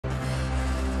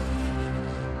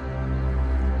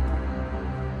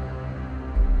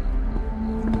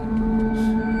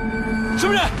什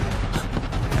么人？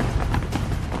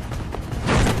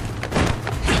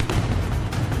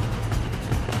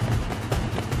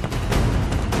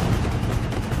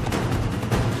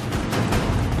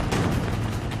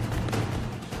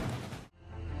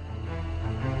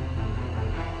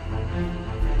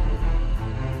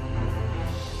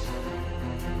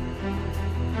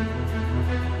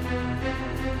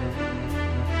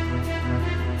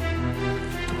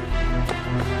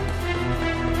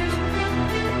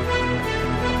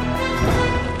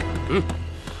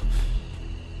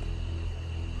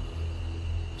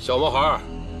小毛孩，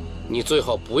你最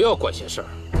好不要管闲事儿，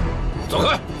走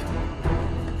开！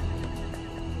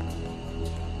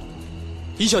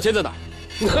尹小天在哪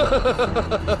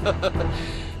儿？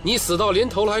你死到临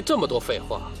头了，还这么多废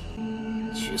话，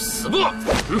去死吧！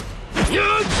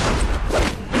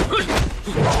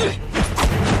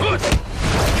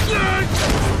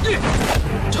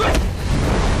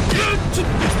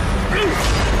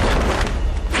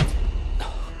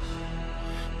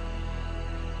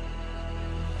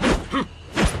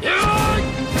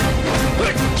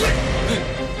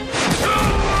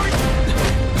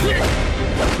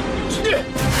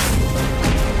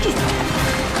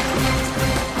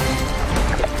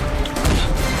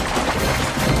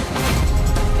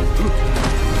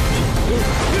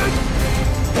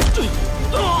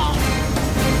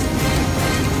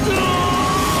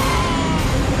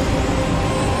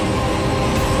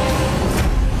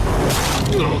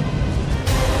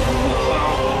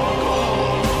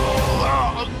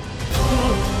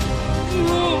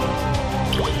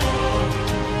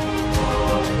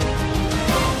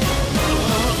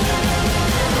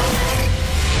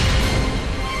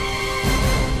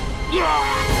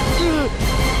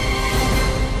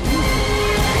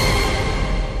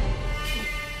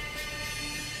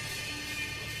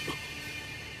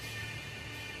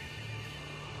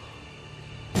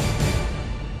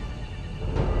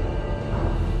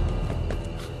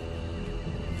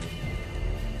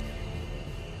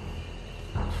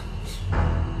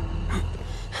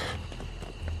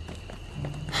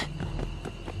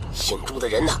姓朱的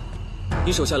人呢？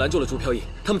你手下拦住了朱飘逸，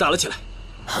他们打了起来。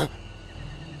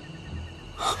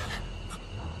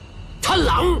贪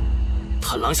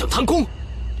狼想贪功，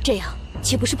这样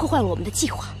岂不是破坏了我们的计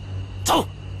划？走，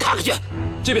看看去。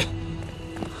这边。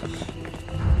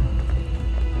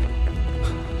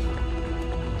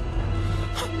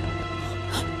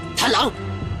贪狼，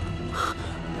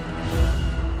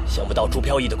想不到朱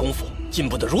飘逸的功夫进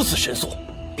步得如此神速。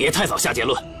别太早下结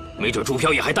论，没准朱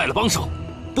飘逸还带了帮手。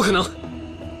不可能，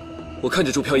我看着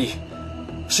朱飘逸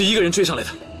是一个人追上来的。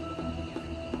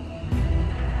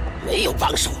没有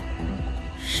帮手，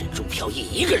是朱飘逸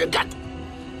一个人干的。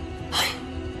哎，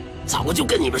早就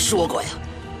跟你们说过呀，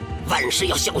万事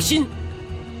要小心。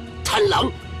贪狼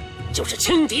就是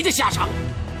轻敌的下场。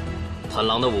贪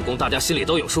狼的武功大家心里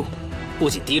都有数，不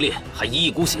仅低劣，还一意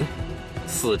孤行，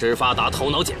四肢发达，头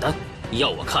脑简单。要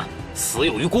我看，死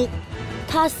有余辜。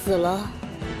他死了，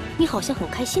你好像很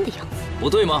开心的样子。不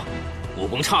对吗？武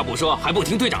功差不说，还不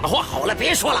听队长的话。好了，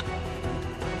别说了。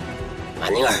马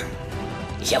宁儿，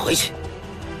你先回去，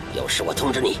有事我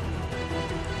通知你。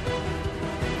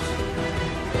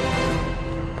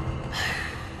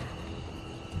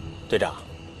队长，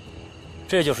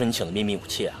这就是你请的秘密武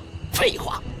器啊？废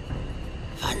话，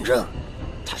反正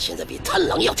他现在比贪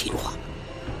狼要听话。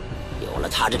有了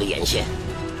他这个眼线，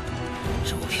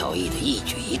周飘逸的一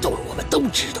举一动我们都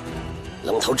知道，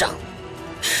龙头杖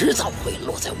迟早会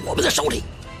落在我们的手里。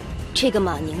这个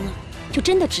马宁儿就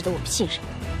真的值得我们信任？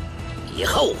以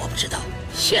后我不知道，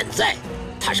现在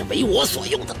他是为我所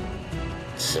用的。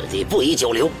此地不宜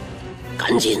久留，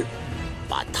赶紧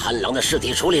把贪狼的尸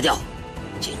体处理掉，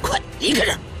尽快离开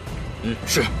这儿。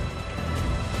是。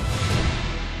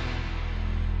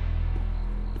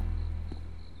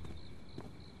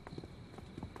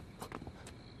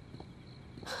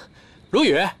如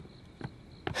雨，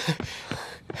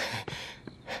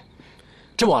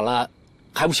这么晚了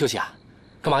还不休息啊？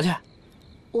干嘛去？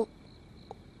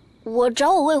我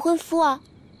找我未婚夫啊。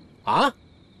啊？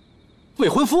未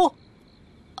婚夫？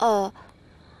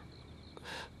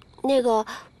那个，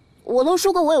我都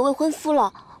说过我有未婚夫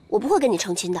了，我不会跟你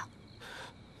成亲的。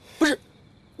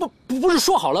不是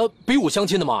说好了比武相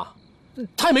亲的吗？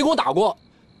他也没跟我打过，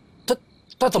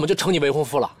他怎么就成你未婚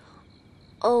夫了？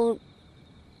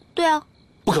对啊。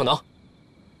不可能，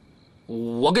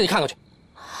我给你看看去。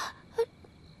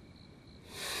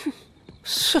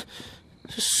这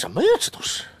什么呀？这都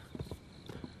是。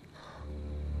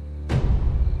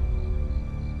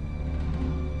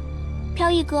飘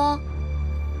逸哥，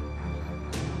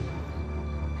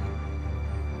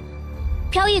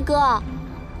飘逸哥，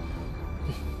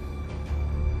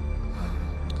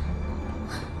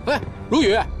如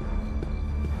雨，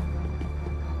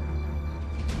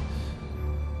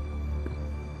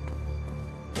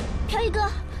飘逸哥，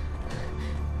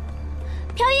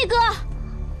飘逸哥，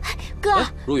哥，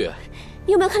如雨，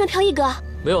你有没有看到飘逸哥？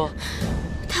没有啊。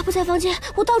他不在房间，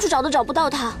我到处找都找不到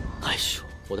他。哎呦，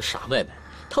我的傻妹妹，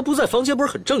他不在房间不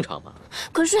是很正常吗？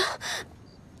可是，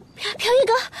飘逸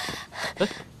哥，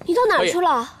你到哪儿去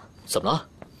了？怎么了？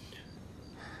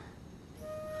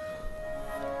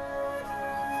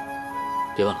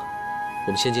别忘了，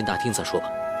我们先进大厅再说吧。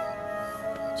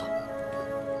走。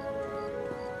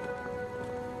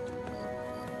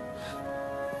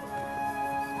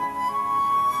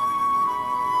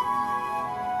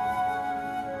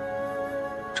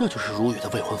这就是如雨的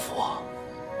未婚夫啊！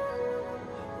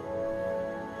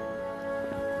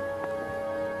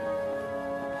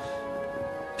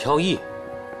飘逸，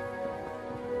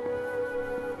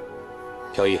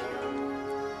飘逸，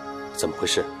怎么回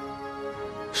事？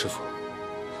师傅，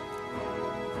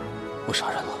我杀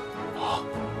人了。啊？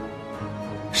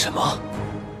什么？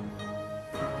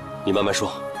你慢慢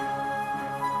说。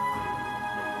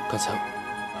刚才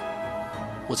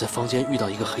我在房间遇到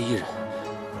一个黑衣人，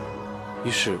于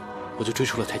是我就追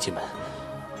出了太极门。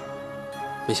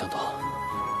没想到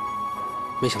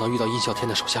遇到殷啸天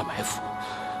的手下埋伏，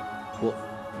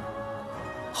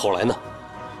后来呢？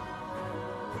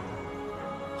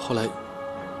后来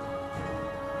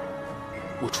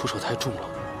我出手太重了，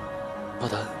把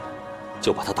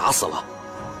他打死了。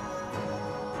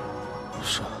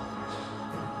是，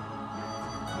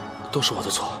都是我的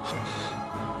错。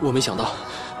我没想到，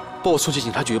把我送去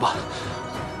警察局吧。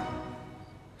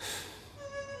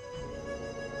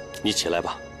你起来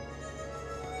吧。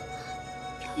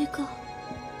飘逸哥，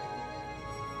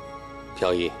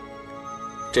飘逸，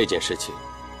这件事情，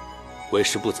为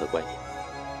师不责怪你。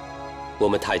我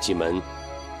们太极门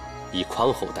以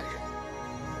宽厚待人，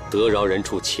得饶人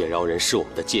处且饶人是我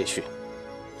们的戒训。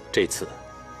这次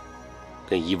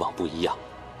跟以往不一样，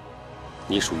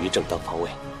你属于正当防卫。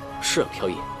是啊，飘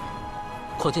逸。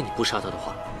况且你不杀他的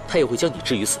话，他也会将你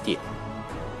置于死地。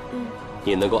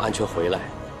你能够安全回来，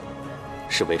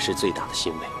是为师最大的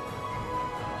欣慰。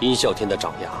殷啸天的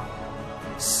爪牙，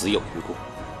死有余辜，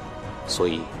所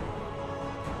以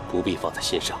不必放在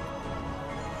心上。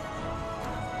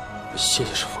谢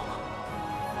谢师傅。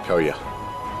飘逸啊，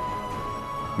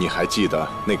你还记得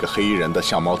那个黑衣人的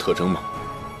相貌特征吗？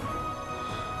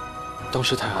当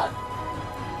时太暗，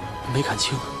没看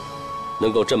清。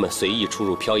能够这么随意出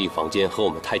入飘逸房间和我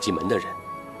们太极门的人，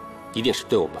一定是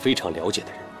对我们非常了解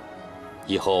的人。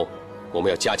以后我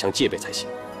们要加强戒备才行。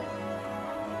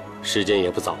时间也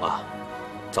不早了，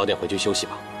早点回去休息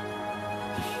吧。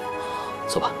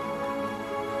走吧。